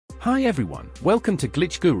Hi everyone, welcome to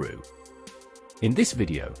Glitch Guru. In this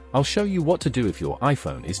video, I'll show you what to do if your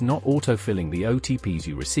iPhone is not autofilling the OTPs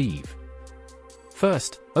you receive.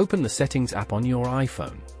 First, open the Settings app on your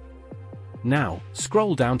iPhone. Now,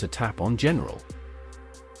 scroll down to tap on General.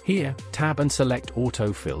 Here, tab and select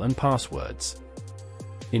Autofill and Passwords.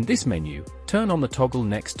 In this menu, turn on the toggle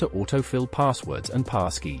next to Autofill Passwords and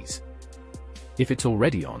Passkeys. If it's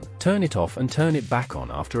already on, turn it off and turn it back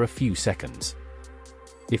on after a few seconds.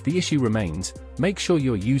 If the issue remains, make sure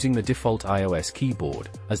you're using the default iOS keyboard,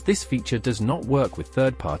 as this feature does not work with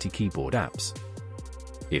third-party keyboard apps.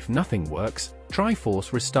 If nothing works, try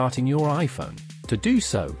force restarting your iPhone. To do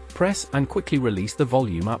so, press and quickly release the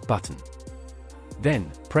volume up button. Then,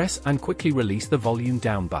 press and quickly release the volume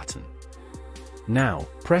down button. Now,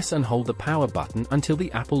 press and hold the power button until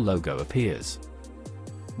the Apple logo appears.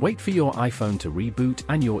 Wait for your iPhone to reboot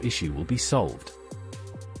and your issue will be solved.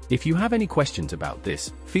 If you have any questions about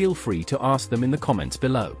this, feel free to ask them in the comments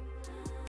below.